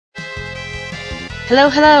Hello,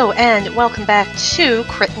 hello, and welcome back to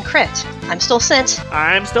Crit and Crit. I'm still Sint.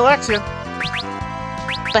 I'm still Axiom.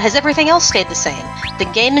 But has everything else stayed the same? The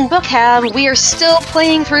game and book have. We are still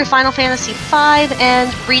playing through Final Fantasy V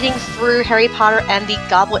and reading through Harry Potter and the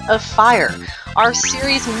Goblet of Fire. Our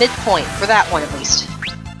series midpoint, for that one at least.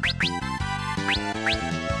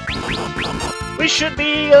 We should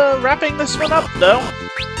be wrapping this one up, though.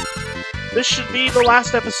 This should be the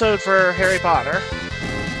last episode for Harry Potter.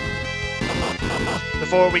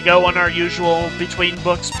 Before we go on our usual between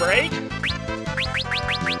books break.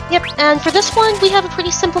 Yep, and for this one, we have a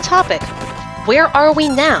pretty simple topic. Where are we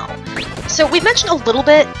now? So we've mentioned a little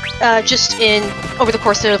bit, just over the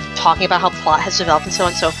course of talking about how the plot has developed and so on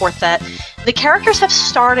and so forth, that the characters have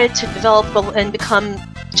started to develop and become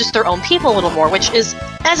just their own people a little more, which is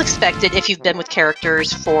as expected if you've been with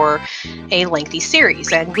characters for a lengthy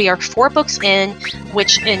series. And we are 4 books in,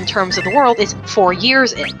 which in terms of the world is 4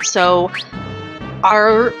 years in. So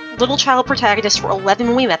our little child protagonists were 11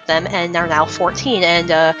 when we met them, and are now 14.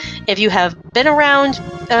 And if you have been around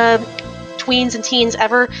tweens and teens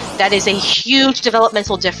ever, that is a huge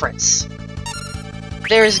developmental difference.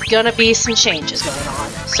 There's gonna be some changes going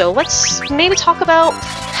on. So let's maybe talk about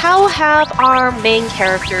how have our main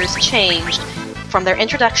characters changed from their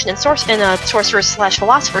introduction in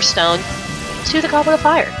Sorcerer's/Philosopher's Stone to the Goblet of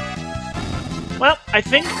Fire. Well, I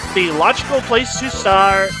think the logical place to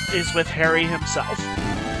start is with Harry himself.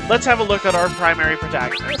 Let's have a look at our primary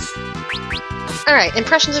protagonist. Alright,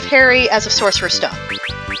 impressions of Harry as of Sorcerer's Stone.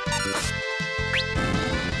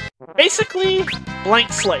 Basically,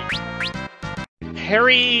 blank slate.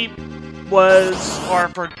 Harry was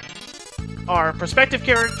our prospective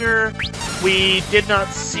character. We did not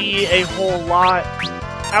see a whole lot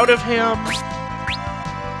out of him.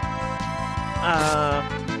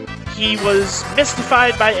 He was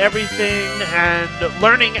mystified by everything and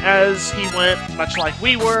learning as he went, much like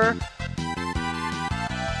we were.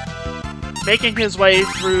 Making his way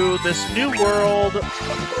through this new world.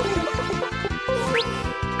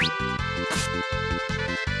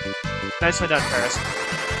 Nicely done, Paris.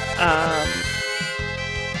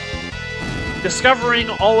 Discovering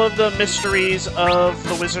all of the mysteries of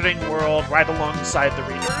the wizarding world right alongside the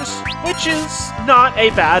readers, which is not a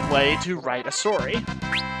bad way to write a story.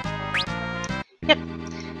 Yep.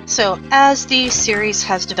 So, as the series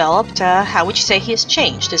has developed, how would you say he has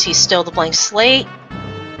changed? Is he still the blank slate?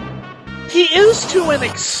 He is to an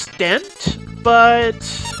extent, but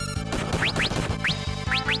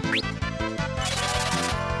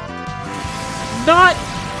not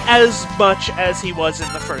as much as he was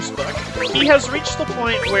in the first book. He has reached the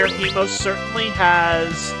point where he most certainly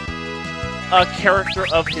has a character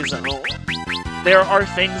of his own. There are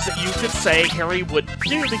things that you could say Harry wouldn't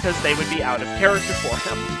do because they would be out of character for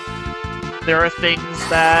him. There are things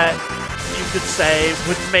that you could say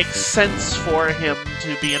wouldn't make sense for him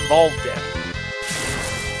to be involved in.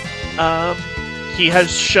 He has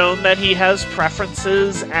shown that he has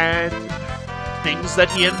preferences and things that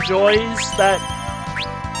he enjoys that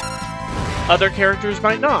other characters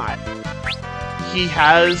might not. He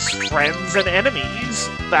has friends and enemies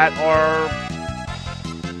that are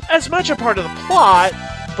as much a part of the plot,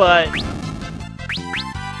 but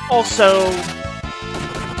also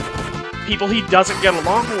people he doesn't get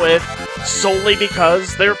along with solely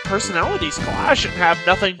because their personalities clash and have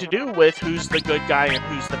nothing to do with who's the good guy and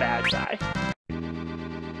who's the bad guy.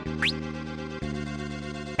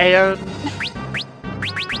 And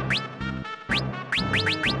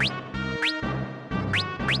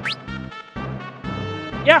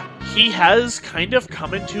yeah, he has kind of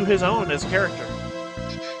come into his own as a character.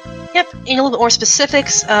 Yep, in a little bit more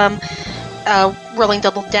specifics, Rowling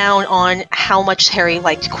doubled down on how much Harry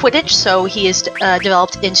liked Quidditch, so he is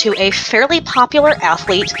developed into a fairly popular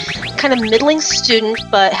athlete, kind of middling student,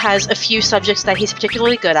 but has a few subjects that he's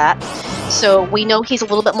particularly good at. So we know he's a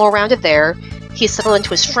little bit more rounded there. He's settled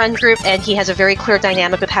into his friend group, and he has a very clear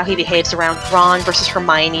dynamic with how he behaves around Ron versus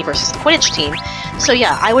Hermione versus the Quidditch team. So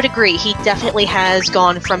yeah, I would agree, he definitely has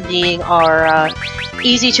gone from being our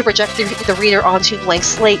easy to project the reader onto blank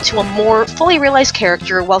slate to a more fully realized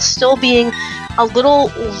character while still being a little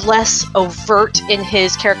less overt in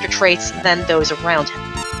his character traits than those around him.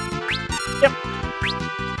 Yep.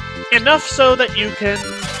 Enough so that you can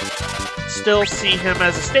still see him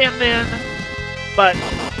as a stand-in, but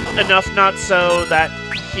enough not so that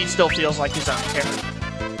he still feels like his own character.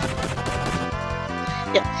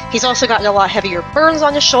 Yeah, he's also gotten a lot heavier burns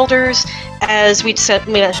on his shoulders, as we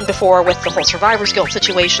mentioned before with the whole survivor's guilt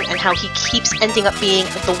situation, and how he keeps ending up being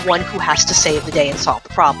the one who has to save the day and solve the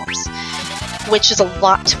problems. Which is a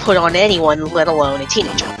lot to put on anyone, let alone a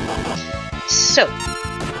teenager. So,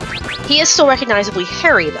 He is still recognizably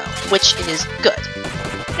Harry, though, which is good.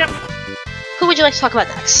 Yep. Who would you like to talk about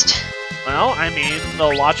next? Well, I mean, the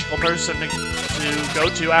logical person to go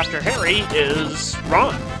to after Harry is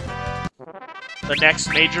Ron. The next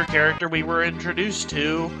major character we were introduced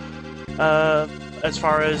to, as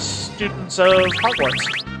far as students of Hogwarts.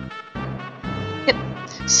 Yep.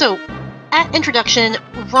 So, at introduction,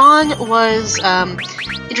 Ron was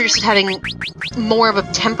introduced as having more of a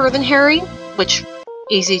temper than Harry, which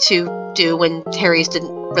easy to do when Harry's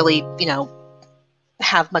didn't really,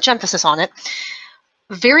 have much emphasis on it.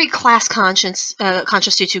 Very class conscious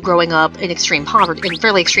due to growing up in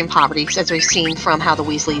fairly extreme poverty, as we've seen from how the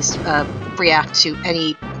Weasleys react to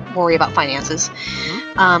any worry about finances.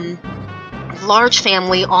 Large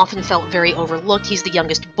family, often felt very overlooked. He's the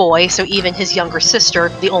youngest boy, so even his younger sister,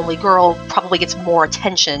 the only girl, probably gets more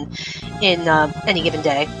attention in any given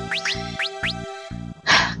day.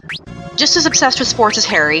 Just as obsessed with sports as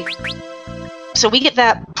Harry, so we get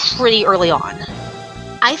that pretty early on.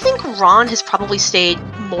 I think Ron has probably stayed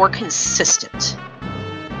more consistent.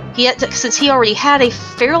 Since he already had a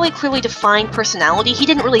fairly clearly defined personality, he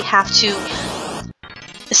didn't really have to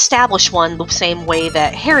establish one the same way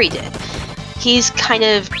that Harry did. He's kind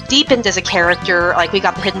of deepened as a character, like we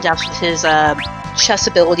got the hidden depths with his chess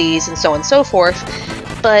abilities and so on and so forth,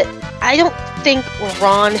 but I don't think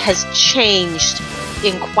Ron has changed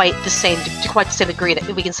in quite the same degree that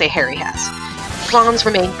we can say Harry has. Ron's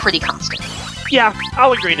remained pretty constant. Yeah,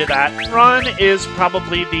 I'll agree to that. Ron is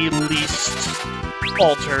probably the least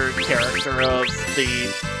altered character of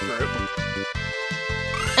the group.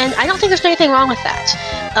 And I don't think there's anything wrong with that.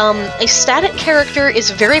 A static character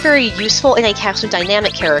is very, very useful in a cast of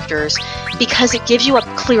dynamic characters because it gives you a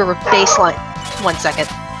clearer baseline. 1 second.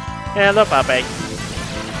 Hello, puppy.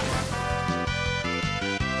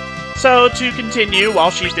 So, to continue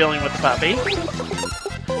while she's dealing with the puppy,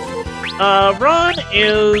 Ron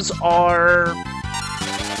is our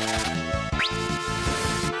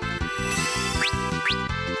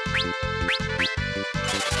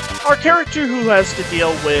character who has to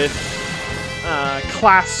deal with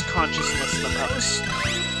class consciousness the most.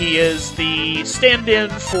 He is the stand-in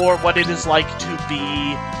for what it is like to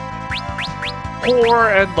be poor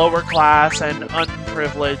and lower class and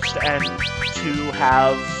unprivileged and to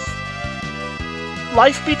have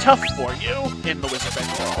life be tough for you in the wizarding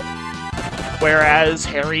world. Whereas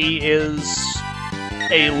Harry is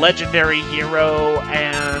a legendary hero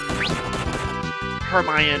and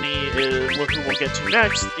Hermione, who we'll get to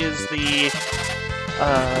next, is the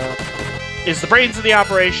brains of the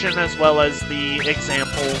operation, as well as the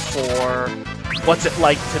example for what's it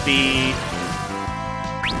like to be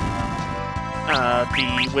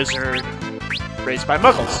the wizard raised by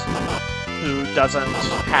Muggles, who doesn't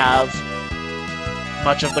have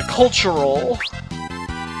much of the cultural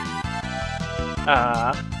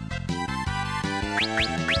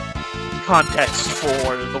context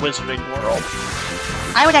for the wizarding world.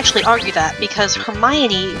 I would actually argue that, because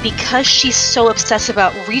Hermione, because she's so obsessed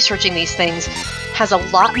about researching these things, has a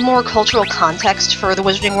lot more cultural context for the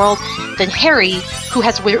wizarding world than Harry, who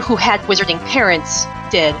had wizarding parents,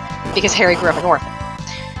 did, because Harry grew up an orphan.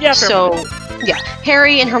 Yeah, so, yeah,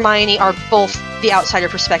 Harry and Hermione are both the outsider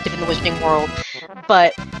perspective in the wizarding world,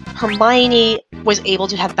 but Hermione was able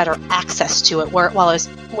to have better access to it,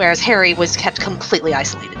 whereas Harry was kept completely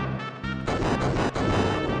isolated.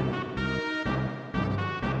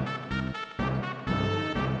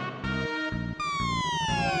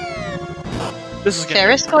 This is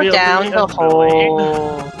Ferris go really down the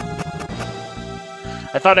hole.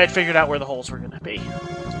 I thought I'd figured out where the holes were going to be.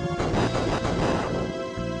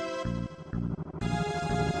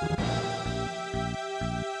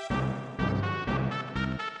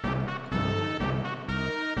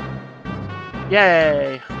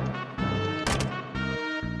 Yay!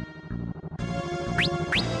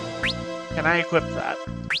 Can I equip that?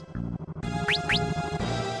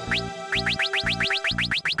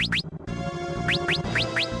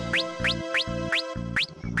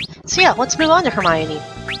 So yeah, let's move on to Hermione.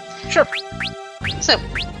 Sure. So,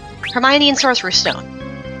 Hermione and Sorcerer's Stone.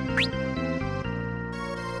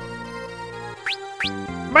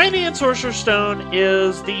 Hermione and Sorcerer's Stone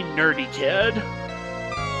is the nerdy kid.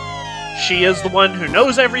 She is the one who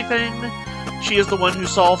knows everything. She is the one who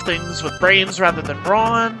solves things with brains rather than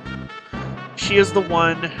brawn. She is the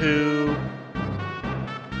one who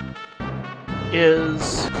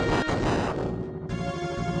is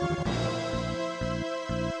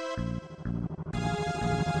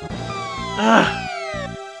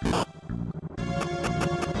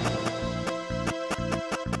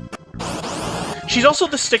she's also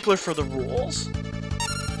the stickler for the rules.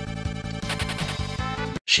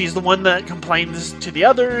 She's the one that complains to the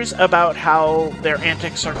others about how their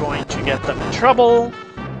antics are going to get them in trouble.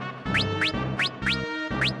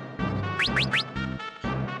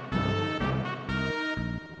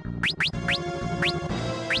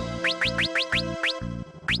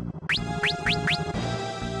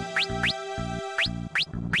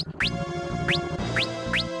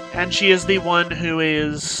 And she is the one who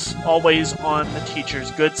is always on the teacher's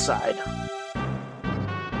good side.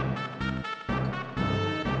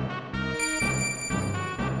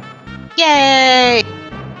 Yay!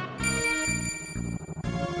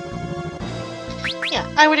 Yeah,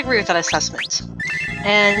 I would agree with that assessment.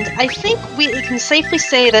 And I think we can safely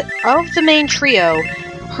say that of the main trio,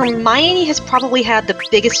 Hermione has probably had the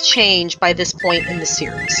biggest change by this point in the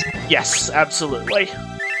series. Yes, absolutely.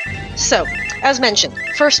 So, as mentioned,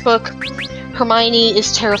 first book, Hermione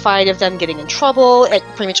is terrified of them getting in trouble at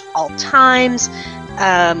pretty much all times.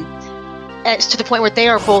 It's to the point where they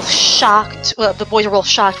are both shocked. Well, the boys are both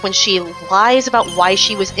shocked when she lies about why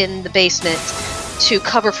she was in the basement to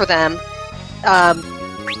cover for them.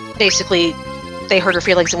 Basically, they hurt her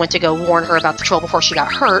feelings and went to go warn her about the troll before she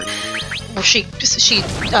got hurt. She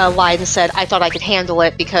lied and said, "I thought I could handle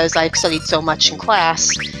it because I studied so much in class,"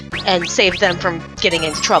 and saved them from getting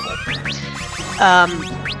into trouble.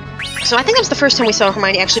 So I think that was the first time we saw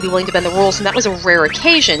Hermione actually be willing to bend the rules, and that was a rare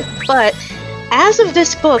occasion. But as of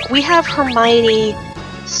this book, we have Hermione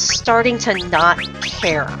starting to not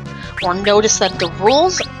care, or notice that the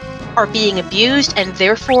rules are being abused, and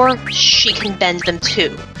therefore she can bend them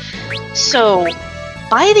too. So,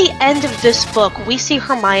 by the end of this book, we see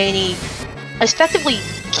Hermione effectively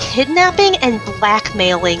kidnapping and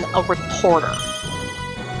blackmailing a reporter.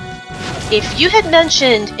 If you had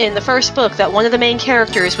mentioned in the first book that one of the main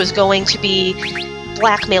characters was going to be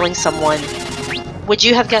blackmailing someone, would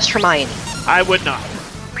you have guessed Hermione? I would not.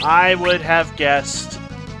 I would have guessed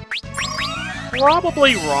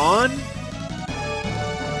probably Ron.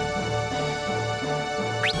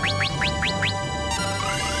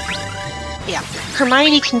 Yeah.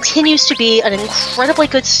 Hermione continues to be an incredibly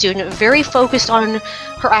good student, very focused on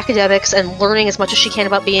her academics and learning as much as she can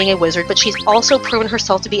about being a wizard, but she's also proven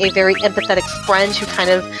herself to be a very empathetic friend who kind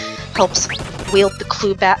of helps wield the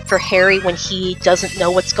clue bat for Harry when he doesn't know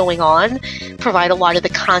what's going on, provide a lot of the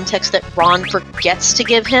context that Ron forgets to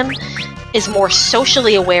give him, is more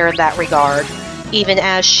socially aware in that regard, even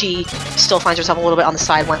as she still finds herself a little bit on the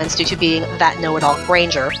sidelines due to being that know-it-all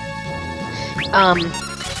Granger.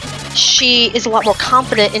 She is a lot more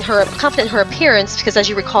confident in her appearance, because as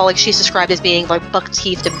you recall, like, she's described as being like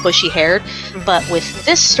buck-teethed and bushy-haired. But with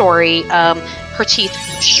this story, her teeth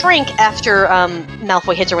shrink after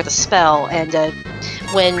Malfoy hits her with a spell, and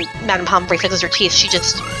when Madame Pomfrey fixes her teeth, she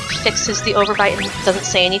just fixes the overbite and doesn't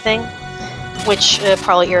say anything, which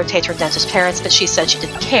probably irritates her dentist parents, but she said she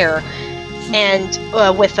didn't care. And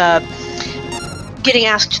with getting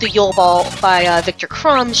asked to the Yule Ball by Victor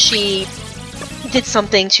Crumb, she did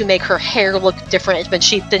something to make her hair look different, but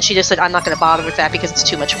then she just said, "I'm not going to bother with that because it's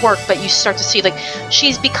too much work." But you start to see, like,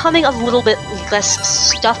 she's becoming a little bit less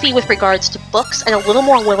stuffy with regards to books and a little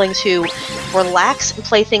more willing to relax and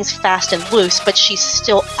play things fast and loose, but she's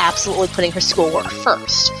still absolutely putting her schoolwork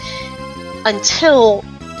first. Until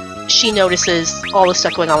she notices all the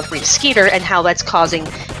stuff going on with Rita Skeeter and how that's causing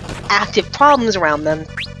active problems around them,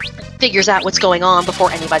 figures out what's going on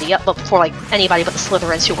before anybody but the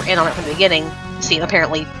Slytherins who were in on it from the beginning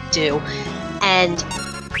apparently do. And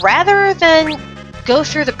rather than go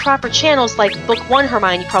through the proper channels like Book 1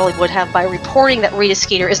 Hermione probably would have by reporting that Rita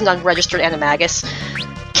Skeeter is an unregistered animagus,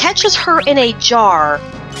 catches her in a jar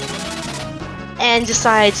and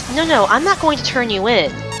decides, no, I'm not going to turn you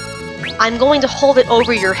in. I'm going to hold it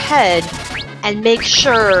over your head and make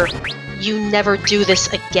sure you never do this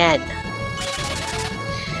again.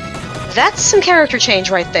 That's some character change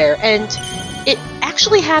right there, and it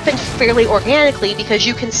actually happened fairly organically because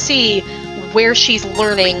you can see where she's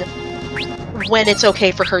learning when it's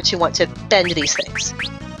okay for her to want to bend these things.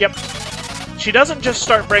 Yep. She doesn't just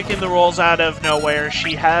start breaking the rules out of nowhere.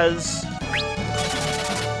 She has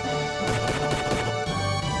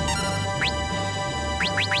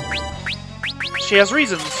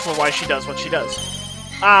reasons for why she does what she does.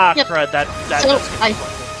 Yep. Crud, that so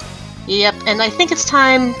does Yep, and I think it's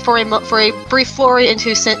time for a brief foray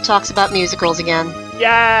into Scent Talks about musicals again.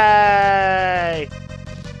 Yay!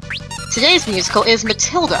 Today's musical is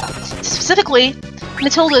Matilda, specifically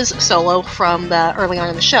Matilda's solo from early on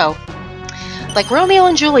in the show. Like Romeo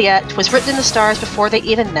and Juliet was written in the stars before they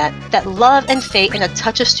even met, that love and fate and a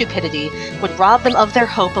touch of stupidity would rob them of their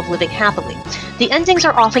hope of living happily. The endings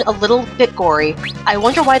are often a little bit gory. I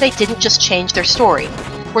wonder why they didn't just change their story.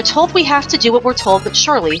 We're told we have to do what we're told, but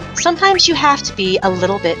surely, sometimes you have to be a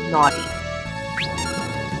little bit naughty.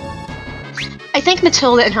 I think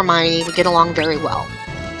Matilda and Hermione would get along very well.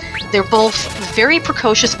 They're both very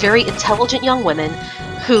precocious, very intelligent young women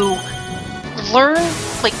who learn,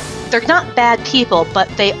 like, they're not bad people, but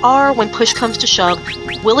they are, when push comes to shove,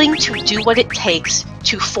 willing to do what it takes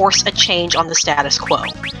to force a change on the status quo.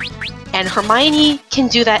 And Hermione can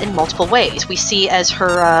do that in multiple ways. We see as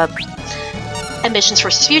her ambitions for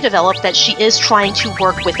Sphere develop that she is trying to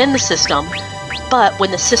work within the system, but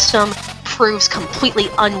when the system proves completely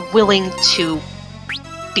unwilling to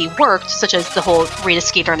be worked, such as the whole Rita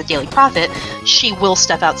Skeeter and the Daily Prophet, she will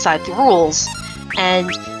step outside the rules and,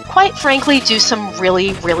 quite frankly, do some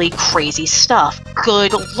really, really crazy stuff.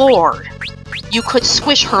 Good lord. You could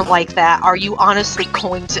squish her like that. Are you honestly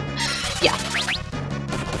going to... Yeah.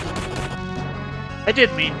 I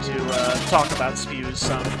did mean to talk about spews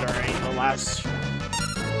some during the last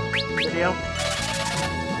video.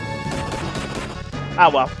 Ah,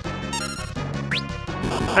 well.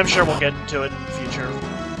 I'm sure we'll get into it in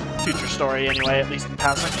future story anyway, at least in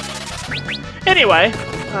passing. Anyway,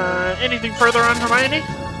 anything further on Hermione?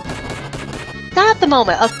 Not at the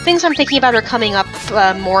moment. Things I'm thinking about are coming up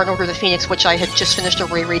more in Order of the Phoenix, which I had just finished a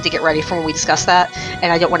reread to get ready for when we discuss that,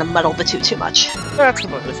 and I don't want to muddle the two too much. That's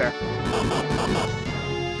completely fair.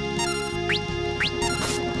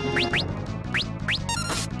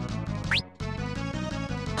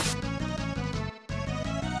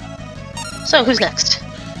 So, who's next?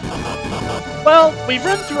 Well, we've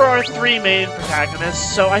run through our three main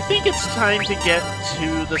protagonists, so I think it's time to get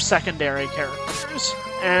to the secondary characters.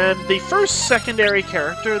 And the first secondary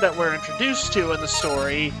character that we're introduced to in the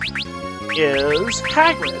story is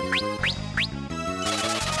Hagrid.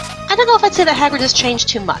 I don't know if I'd say that Hagrid has changed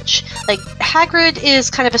too much. Like, Hagrid is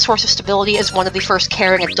kind of a source of stability as one of the first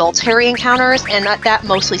caring adults Harry encounters, and that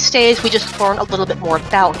mostly stays. We just learn a little bit more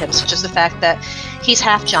about him, such as the fact that he's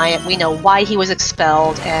half giant, we know why he was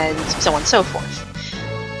expelled, and so on and so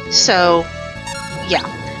forth. So, yeah.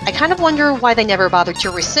 I kind of wonder why they never bothered to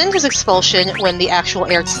rescind his expulsion when the actual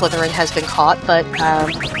heir to Slytherin has been caught, but,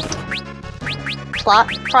 plot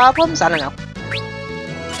problems? I don't know.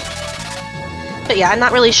 But yeah, I'm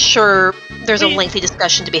not really sure there's a lengthy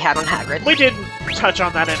discussion to be had on Hagrid. We did touch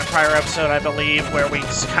on that in a prior episode, I believe, where we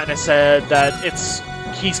kind of said that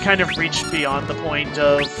he's kind of reached beyond the point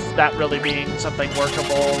of that really being something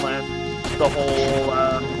workable and the whole,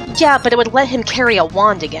 Yeah, but it would let him carry a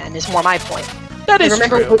wand again, is more my point. That is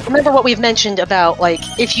true. Remember what we've mentioned about, like,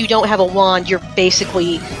 if you don't have a wand, you're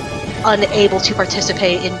basically unable to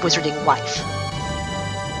participate in wizarding life.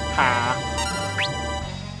 Ha.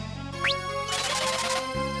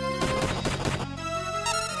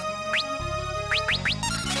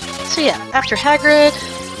 So yeah, after Hagrid...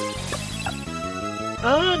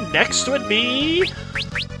 Next would be...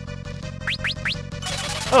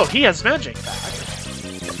 Oh, he has magic back.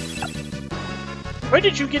 Where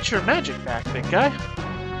did you get your magic back, big guy?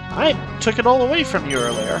 I took it all away from you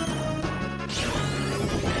earlier.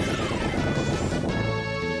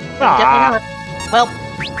 Ah. Well,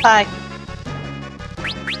 bye.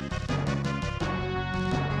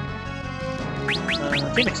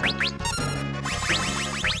 Phoenix.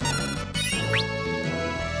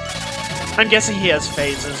 I'm guessing he has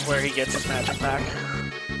phases where he gets his magic back.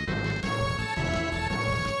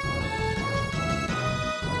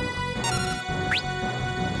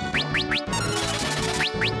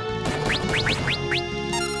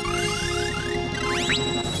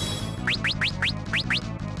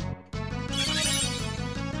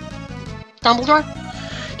 Dumbledore?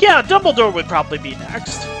 Yeah, Dumbledore would probably be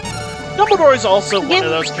next. Dumbledore is also one of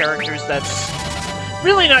those characters that's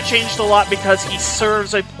really not changed a lot because he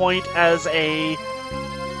serves a point as a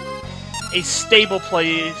stable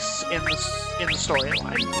place in the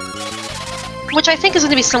storyline. Which I think is going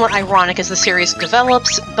to be somewhat ironic as the series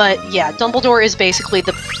develops, but yeah, Dumbledore is basically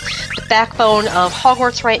the backbone of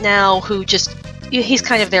Hogwarts right now, who just... he's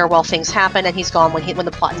kind of there while things happen, and he's gone when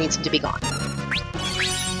the plot needs him to be gone.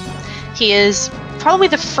 He is probably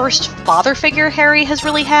the first father figure Harry has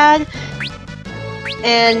really had,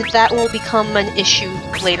 and that will become an issue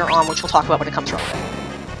later on, which we'll talk about when it comes relevant.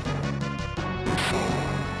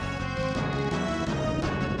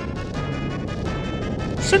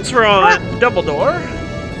 Since we're on Dumbledore,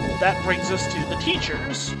 that brings us to the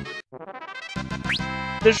teachers.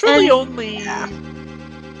 There's really only... Yeah.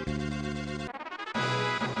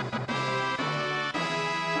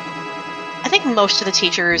 I think most of the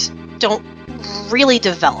teachers don't really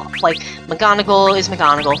develop. Like, McGonagall is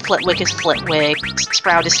McGonagall, Flitwick is Flitwick,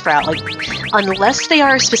 Sprout is Sprout. Like, unless they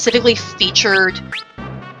are specifically featured,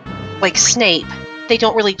 like Snape, they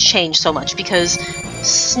don't really change so much, because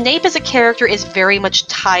Snape as a character is very much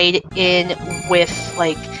tied in with,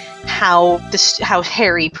 like, how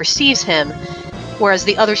Harry perceives him, whereas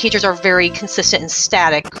the other teachers are very consistent and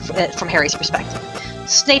static from Harry's perspective.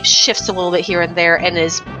 Snape shifts a little bit here and there and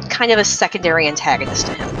is kind of a secondary antagonist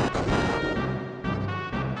to him.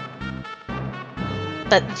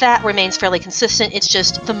 But that remains fairly consistent. It's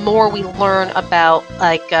just the more we learn about,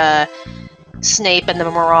 like, Snape and the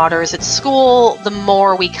Marauders at school, the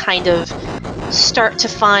more we kind of start to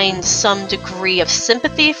find some degree of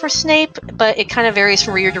sympathy for Snape, but it kind of varies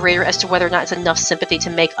from reader to reader as to whether or not it's enough sympathy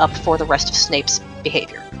to make up for the rest of Snape's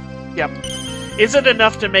behavior. Yep. Is it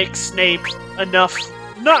enough to make Snape enough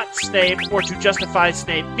not Snape, or to justify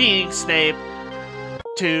Snape being Snape,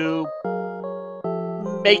 to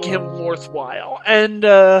make him worthwhile? And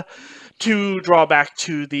to draw back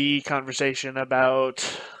to the conversation about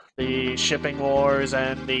the shipping wars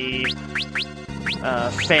and the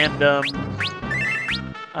fandom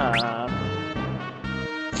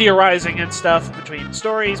theorizing and stuff between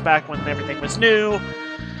stories back when everything was new,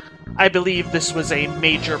 I believe this was a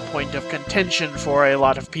major point of contention for a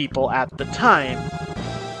lot of people at the time.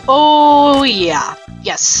 Oh, yeah.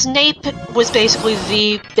 Yes, Snape was basically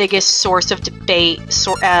the biggest source of debate,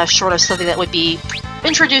 short of something that would be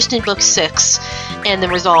introduced in Book 6 and then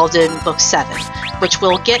resolved in Book 7, which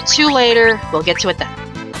we'll get to later. We'll get to it then.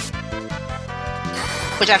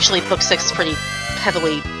 Which actually, Book 6 is pretty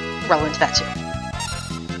heavily relevant to that, too.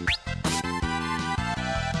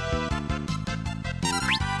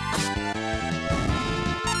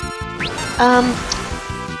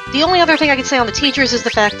 The only other thing I could say on the teachers is the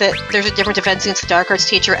fact that there's a different defense against the Dark Arts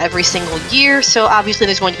teacher every single year, so obviously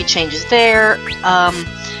there's going to be changes there,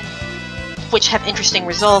 which have interesting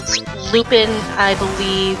results. Lupin, I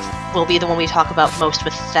believe, will be the one we talk about most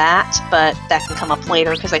with that, but that can come up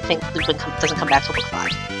later, because I think Lupin doesn't come back till Book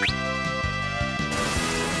 5.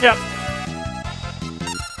 Yep.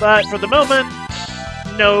 But for the moment,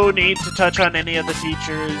 no need to touch on any of the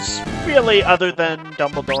teachers, really, other than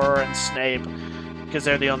Dumbledore and Snape, because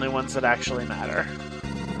they're the only ones that actually matter.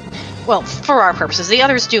 Well, for our purposes, the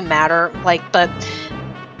others do matter, but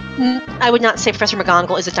I would not say Professor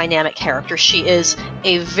McGonagall is a dynamic character. She is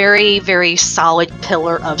a very, very solid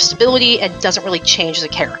pillar of stability and doesn't really change as a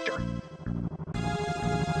character.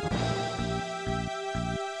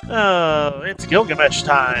 Oh, it's Gilgamesh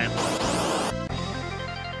time.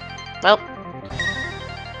 Well,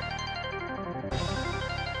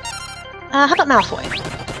 how about Malfoy?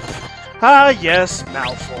 Ah, yes,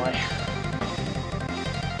 Malfoy.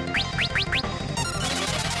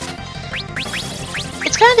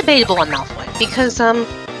 It's kind of debatable on Malfoy, because,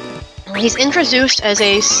 he's introduced as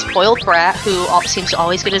a spoiled brat who seems to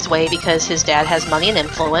always get his way because his dad has money and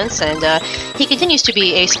influence, and, he continues to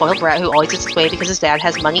be a spoiled brat who always gets his way because his dad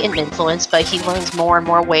has money and influence, but he learns more and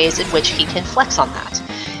more ways in which he can flex on that.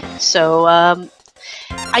 So,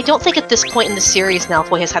 I don't think at this point in the series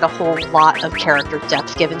Malfoy has had a whole lot of character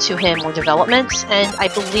depth given to him or development, and I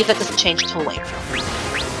believe that doesn't change until later.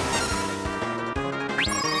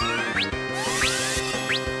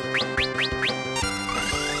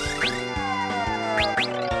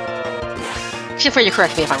 Feel free to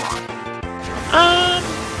correct me if I'm wrong.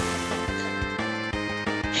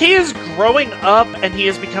 He is growing up and he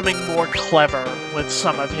is becoming more clever with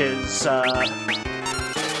some of his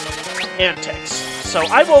antics. So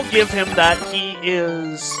I will give him that he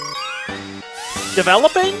is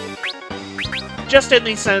developing, just in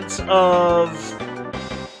the sense of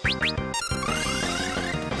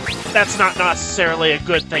that's not necessarily a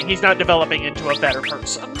good thing. He's not developing into a better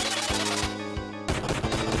person.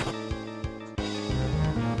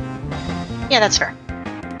 Yeah, that's fair.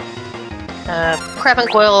 Crabbe and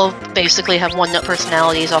Goyle basically have one-note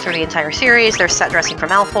personalities all through the entire series. They're set dressing for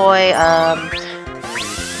Malfoy.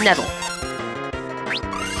 Neville.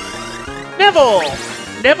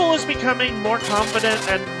 Neville is becoming more confident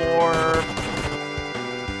and more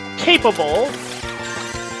capable.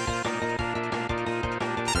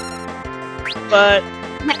 But...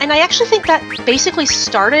 And I actually think that basically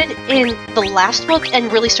started in the last book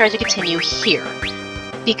and really started to continue here.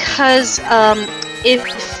 Because,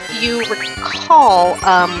 if you recall,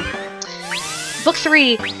 Book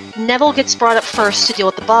 3, Neville gets brought up first to deal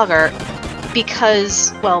with the Boggart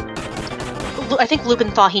because, well, I think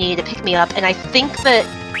Lupin thought he needed to pick me up, and I think that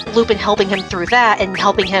Lupin helping him through that and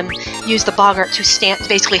helping him use the Boggart to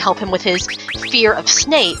basically help him with his fear of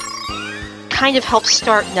Snape kind of helped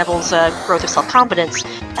start Neville's growth of self-confidence.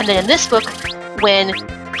 And then in this book, when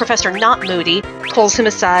Professor Not Moody pulls him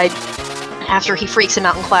aside after he freaks him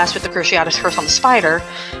out in class with the Cruciatus Curse on the spider,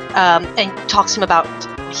 and talks to him about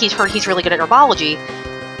he's heard he's really good at herbology,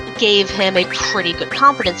 gave him a pretty good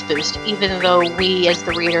confidence boost, even though we, as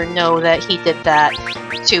the reader, know that he did that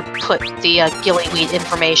to put the gillyweed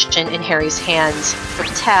information in Harry's hands for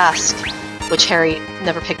the task, which Harry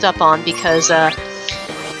never picked up on, because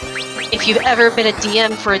if you've ever been a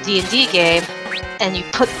DM for a D&D game, and you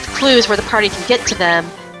put clues where the party can get to them,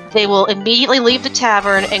 they will immediately leave the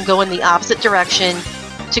tavern and go in the opposite direction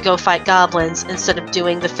to go fight goblins, instead of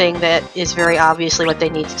doing the thing that is very obviously what they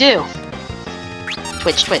need to do.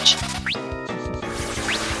 Twitch, twitch.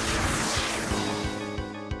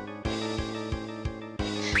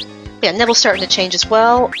 Yeah, Neville's starting to change as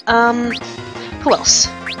well. Who else?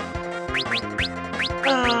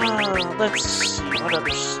 Let's see, what other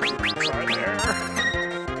students are there?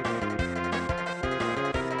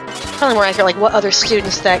 Probably more accurate, like what other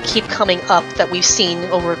students that keep coming up that we've seen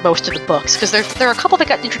over most of the books, because there are a couple that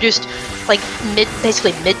got introduced like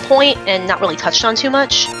basically midpoint and not really touched on too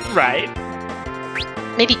much. Right.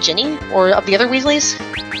 Maybe Ginny or of the other Weasleys.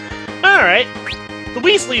 All right, the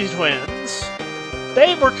Weasley twins.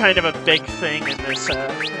 They were kind of a big thing in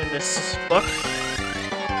this book.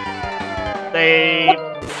 They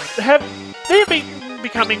have been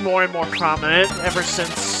becoming more and more prominent ever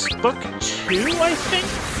since book 2, I think.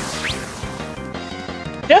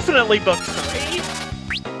 Definitely book 3,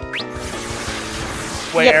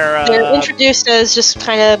 where they're introduced as just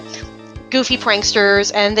kind of goofy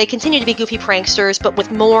pranksters, and they continue to be goofy pranksters, but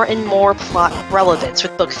with more and more plot relevance.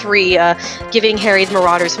 With book 3 giving Harry the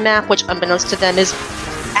Marauder's map, which, unbeknownst to them, is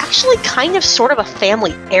actually kind of sort of a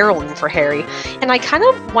family heirloom for Harry. And I kind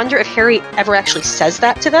of wonder if Harry ever actually says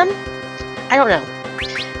that to them. I don't know.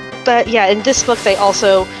 But yeah, in this book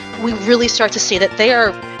we really start to see that they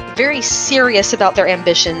are very serious about their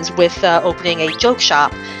ambitions with opening a joke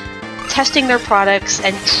shop, testing their products,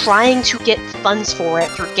 and trying to get funds for it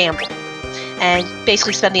through gambling. And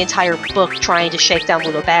basically spend the entire book trying to shake down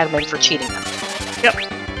Ludo Bagman for cheating them. Yep.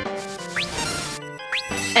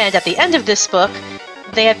 And at the end of this book,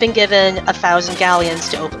 they have been given 1,000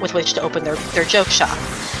 galleons with which to open their joke shop,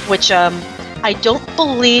 which I don't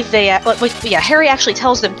believe they... yeah, Harry actually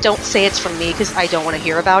tells them, don't say it's from me, because I don't want to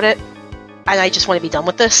hear about it. And I just want to be done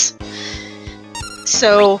with this.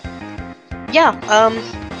 So, yeah,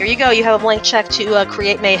 here you go. You have a blank check to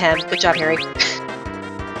create mayhem. Good job, Harry.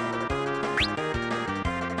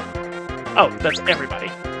 Oh, that's everybody.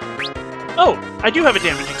 Oh, I do have a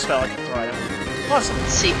damaging spell I can throw at him. Awesome.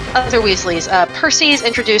 Let's see, other Weasleys. Percy's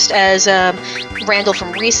introduced as Randall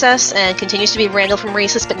from Recess, and continues to be Randall from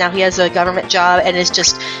Recess, but now he has a government job and is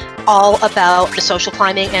just all about the social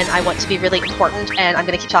climbing, and I want to be really important, and I'm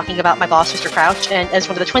going to keep talking about my boss, Mr. Crouch, and as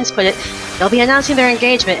one of the twins put it, they'll be announcing their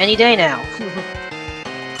engagement any day now.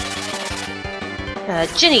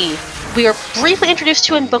 Ginny, we are briefly introduced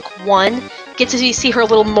to in book 1, get to see her a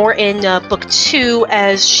little more in book 2,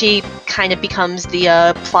 as she kind of becomes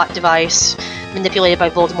the plot device manipulated by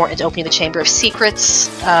Voldemort into opening the Chamber of Secrets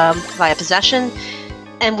via possession,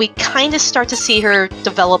 and we kind of start to see her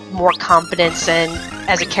develop more confidence and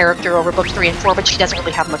as a character over books 3 and 4, but she doesn't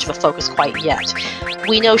really have much of a focus quite yet.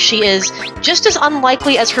 We know she is just as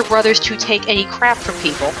unlikely as her brothers to take any crap from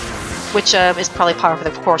people, which is probably par for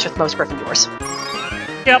the course with most Gryffindors.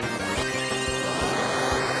 Yep.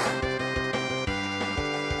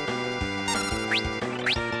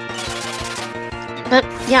 But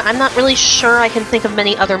yeah, I'm not really sure I can think of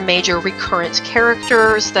many other major recurrent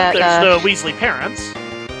characters that... There's the Weasley parents.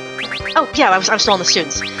 Oh, yeah, I'm still on the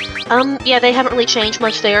students. Yeah, they haven't really changed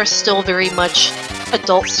much. They are still very much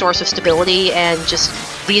adult source of stability, and just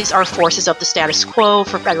these are forces of the status quo,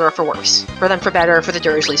 for better or for worse. For them for better, for the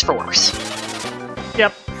Dursleys for worse.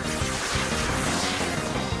 Yep.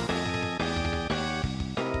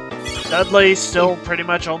 Dudley still pretty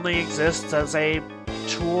much only exists as a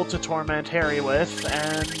tool to torment Harry with,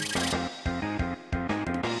 and...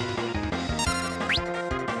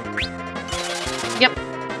 Yep.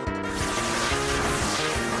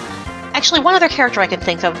 Actually, one other character I can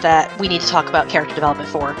think of that we need to talk about character development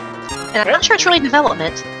for, and I'm not sure it's really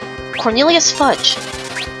development, Cornelius Fudge.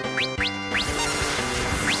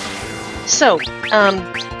 So,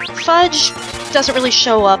 Fudge doesn't really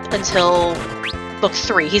show up until book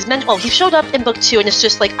 3. He showed up in book 2, and it's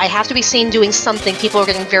just like, I have to be seen doing something. People are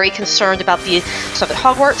getting very concerned about the stuff at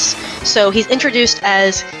Hogwarts, so he's introduced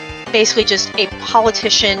as basically just a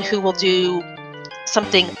politician who will do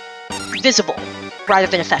something visible rather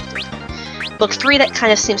than effective. Book 3, that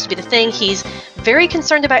kind of seems to be the thing. He's very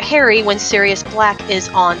concerned about Harry when Sirius Black is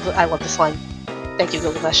on... I love this line. Thank you,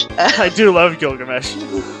 Gilgamesh. I do love Gilgamesh.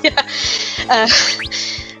 Yeah.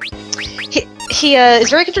 He is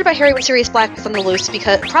very concerned about Harry when Sirius Black is on the loose,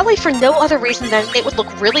 because probably for no other reason than it would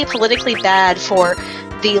look really politically bad for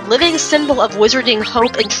the living symbol of wizarding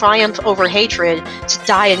hope and triumph over hatred to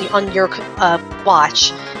die on your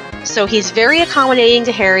watch. So he's very accommodating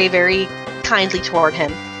to Harry, very kindly toward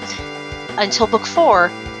him. Until book 4,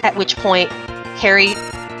 at which point Harry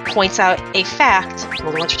points out a fact,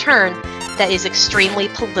 Voldemort's return, that is extremely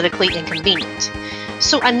politically inconvenient.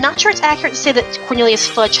 So I'm not sure it's accurate to say that Cornelius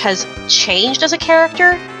Fudge has changed as a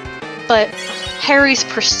character, but Harry's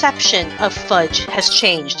perception of Fudge has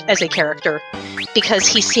changed as a character because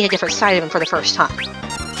he's seen a different side of him for the first time.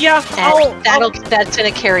 Yeah, that's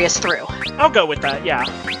going to carry us through. I'll go with that, yeah.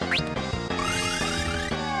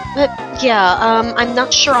 But yeah, I'm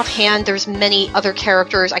not sure offhand there's many other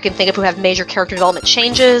characters I can think of who have major character development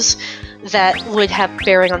changes that would have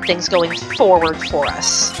bearing on things going forward for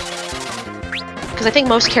us. Because I think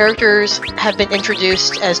most characters have been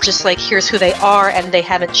introduced as just like, here's who they are, and they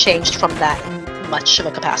haven't changed from that in much of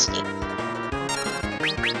a capacity.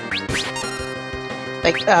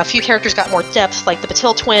 Like, a few characters got more depth, like the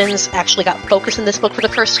Patil twins actually got focus in this book for the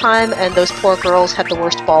first time, and those poor girls had the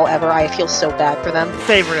worst ball ever. I feel so bad for them.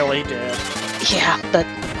 They really did. Yeah, but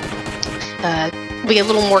we get a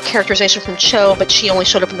little more characterization from Cho, but she only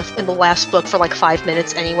showed up in the last book for like 5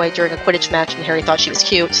 minutes anyway during a Quidditch match, and Harry thought she was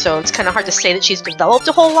cute, so it's kind of hard to say that she's developed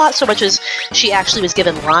a whole lot so much as she actually was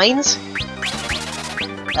given lines.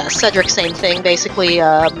 Cedric, same thing, basically,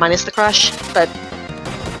 minus the crush, but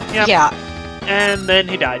yep. Yeah. And then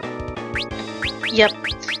he died. Yep.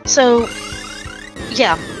 So,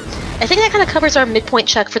 yeah. I think that kind of covers our midpoint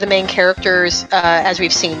check for the main characters as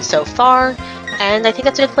we've seen so far. And I think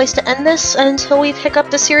that's a good place to end this until we pick up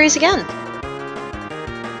the series again.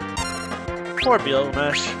 Poor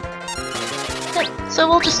Gilgamesh. Yeah, so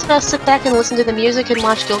we'll just sit back and listen to the music and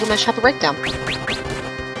watch Gilgamesh have a breakdown.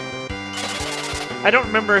 I don't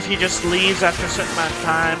remember if he just leaves after a certain amount of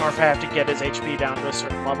time or if I have to get his HP down to a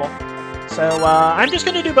certain level. So, I'm just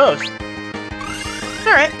gonna do both.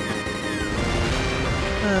 Alright.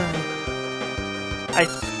 I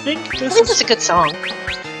think this is a good song.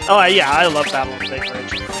 Oh, yeah, I love Battle on the Big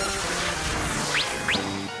Bridge.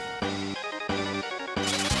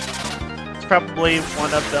 It's probably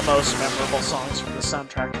one of the most memorable songs from the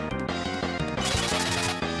soundtrack.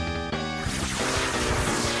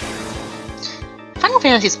 Final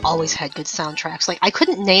Fantasy's always had good soundtracks. Like, I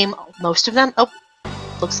couldn't name most of them. Oh,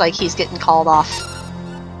 looks like he's getting called off.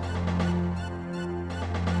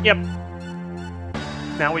 Yep.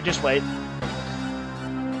 Now we just wait.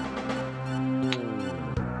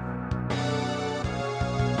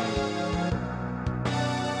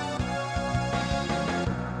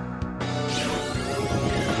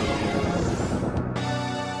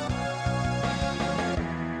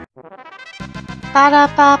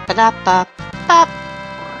 Ba-da-ba-ba-da-ba-ba.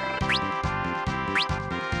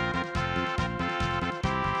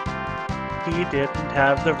 He didn't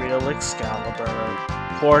have the real Excalibur.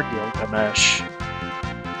 Poor Gilgamesh.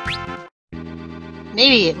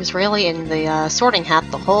 Maybe it was really in the Sorting Hat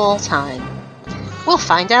the whole time. We'll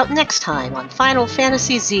find out next time on Final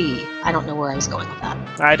Fantasy Z. I don't know where I was going with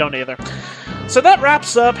that. I don't either. So that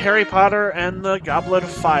wraps up Harry Potter and the Goblet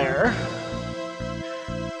of Fire.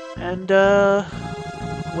 And,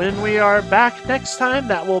 when we are back next time,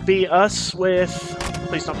 that will be us with...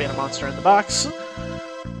 Please don't be a monster in the box.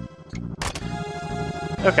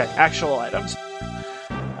 Okay, actual items.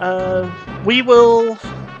 We will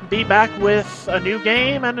be back with a new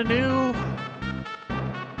game and a new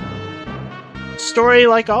story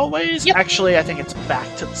like always. Yep. Actually, I think it's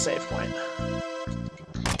back to the save point.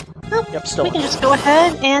 Well, yep, still. We can just go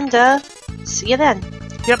ahead and see you then.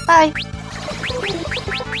 Yep. Bye.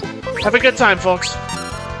 Have a good time, folks.